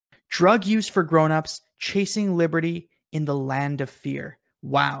Drug use for grown-ups, chasing liberty in the land of fear.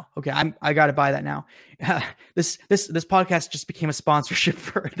 Wow. Okay, I got to buy that now. This podcast just became a sponsorship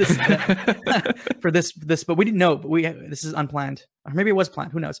for this for this, but we didn't know. But this is unplanned, or maybe it was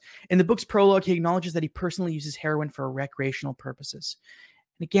planned. Who knows? In the book's prologue, he acknowledges that he personally uses heroin for recreational purposes.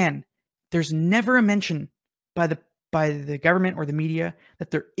 And again, there's never a mention by the government or the media that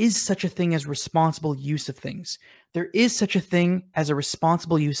there is such a thing as responsible use of things. There is such a thing as a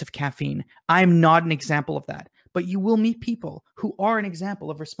responsible use of caffeine. I'm not an example of that. But you will meet people who are an example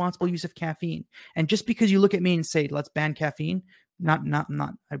of responsible use of caffeine. And just because you look at me and say, let's ban caffeine,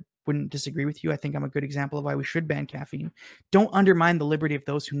 I wouldn't disagree with you. I think I'm a good example of why we should ban caffeine. Don't undermine the liberty of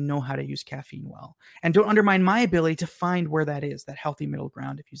those who know how to use caffeine well. And don't undermine my ability to find where that is, that healthy middle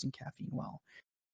ground of using caffeine well.